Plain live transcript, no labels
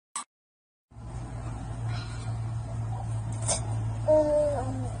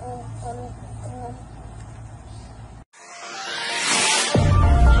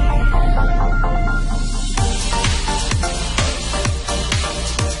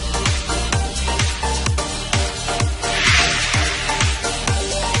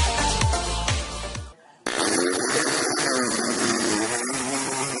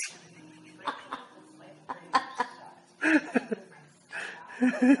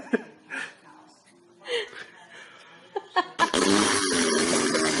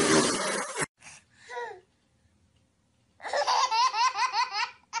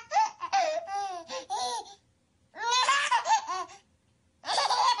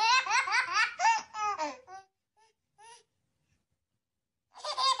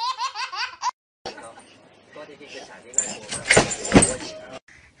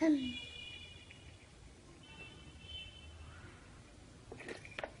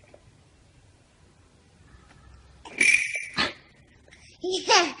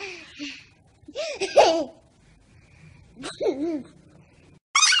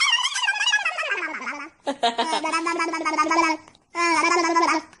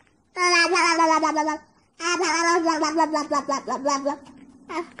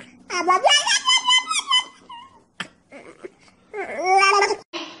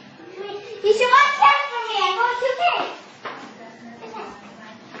You should watch that for me. I'm going to pay.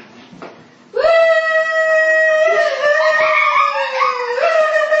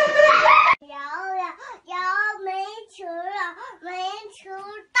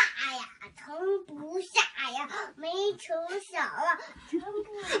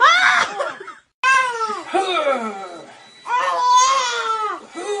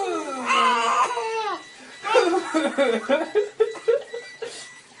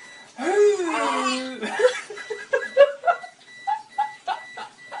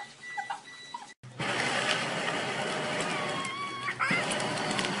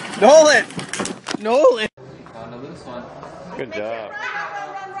 Nolan! Nolan! On to this one. Good job.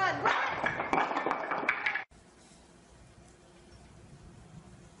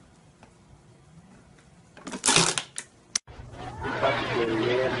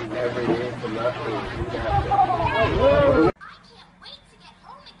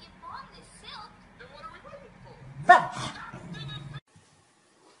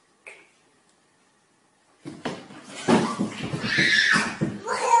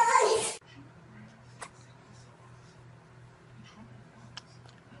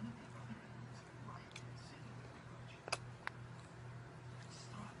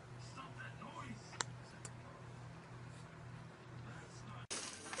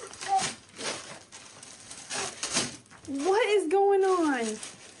 What is going on?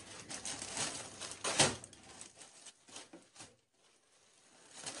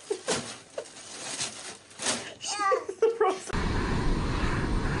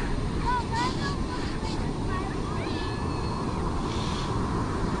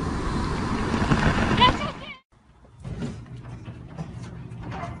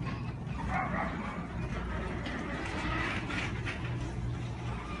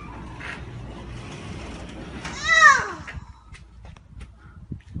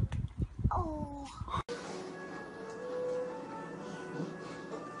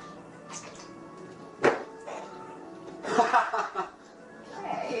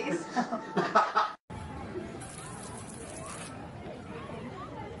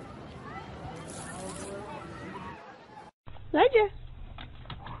 Ledger.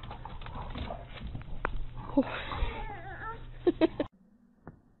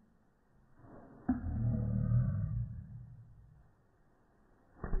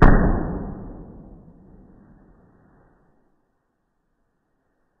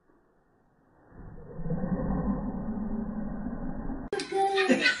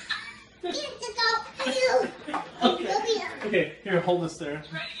 Okay, here, hold this there.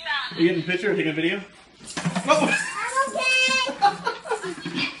 Are you getting a picture or taking a video? Oh.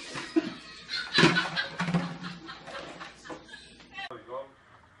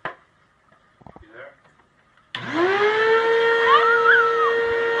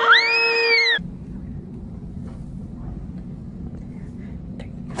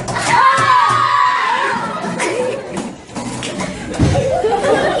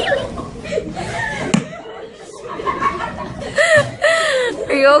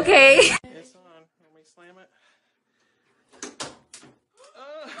 Are you okay? It's on. Let me slam it.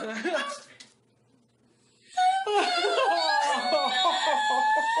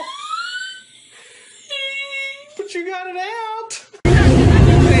 But you got it out.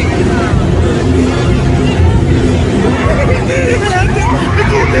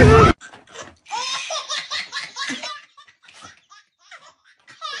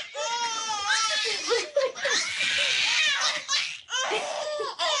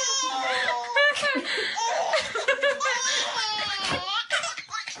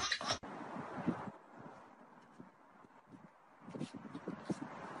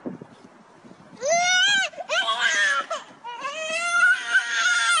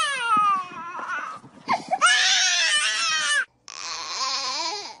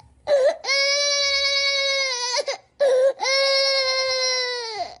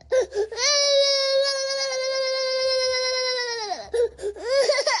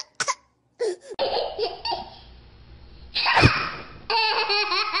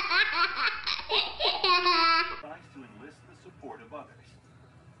 Tries to enlist the support of others.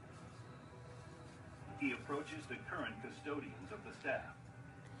 He approaches the current custodians of the staff.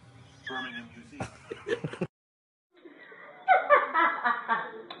 Birmingham Museum.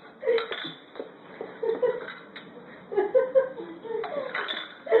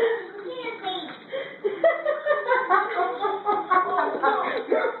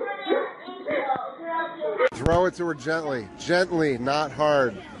 Throw it to her gently. Gently, not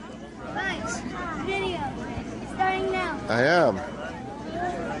hard. Thanks. Video. Starting now. I am.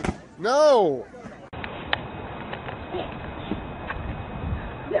 No!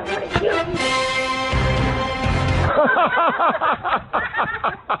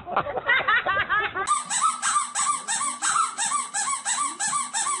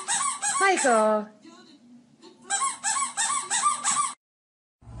 Michael.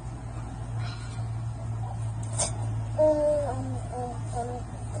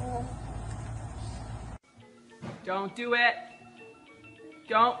 Don't do it.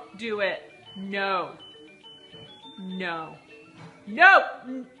 Don't do it. No. No. No!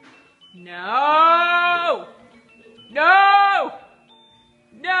 No! No!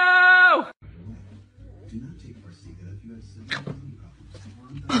 No! Do not take Farxiga if you have severe lung problems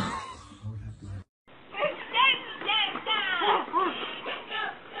or have to have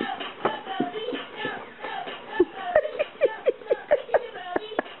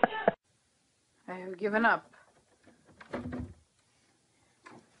I have given up.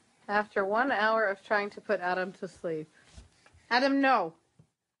 After 1 hour of trying to put Adam to sleep. Adam, no.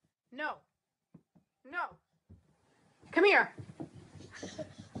 No. No. Come here.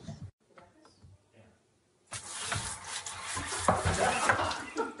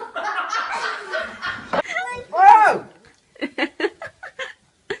 Whoa!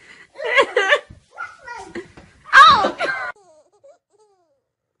 Ow!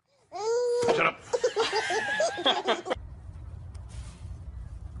 Shut up.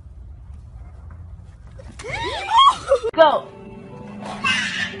 Go.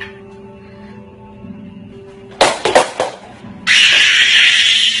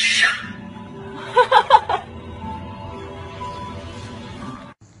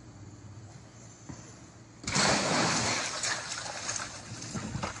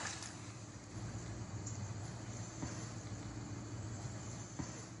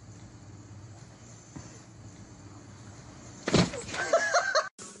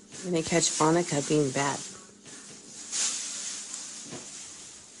 And they catch Monica being bad.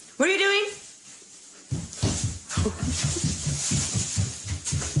 What are you doing?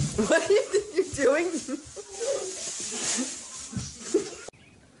 What are you doing?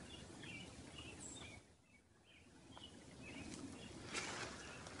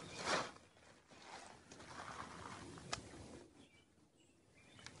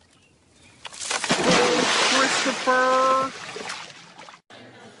 Christopher.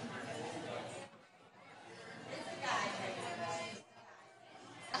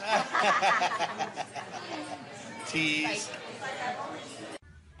 Tease.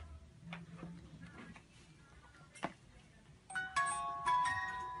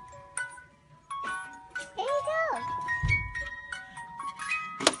 Here you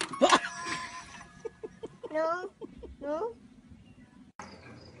go. No. No.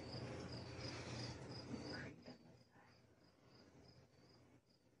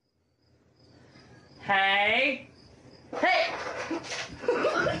 Hey. Hey!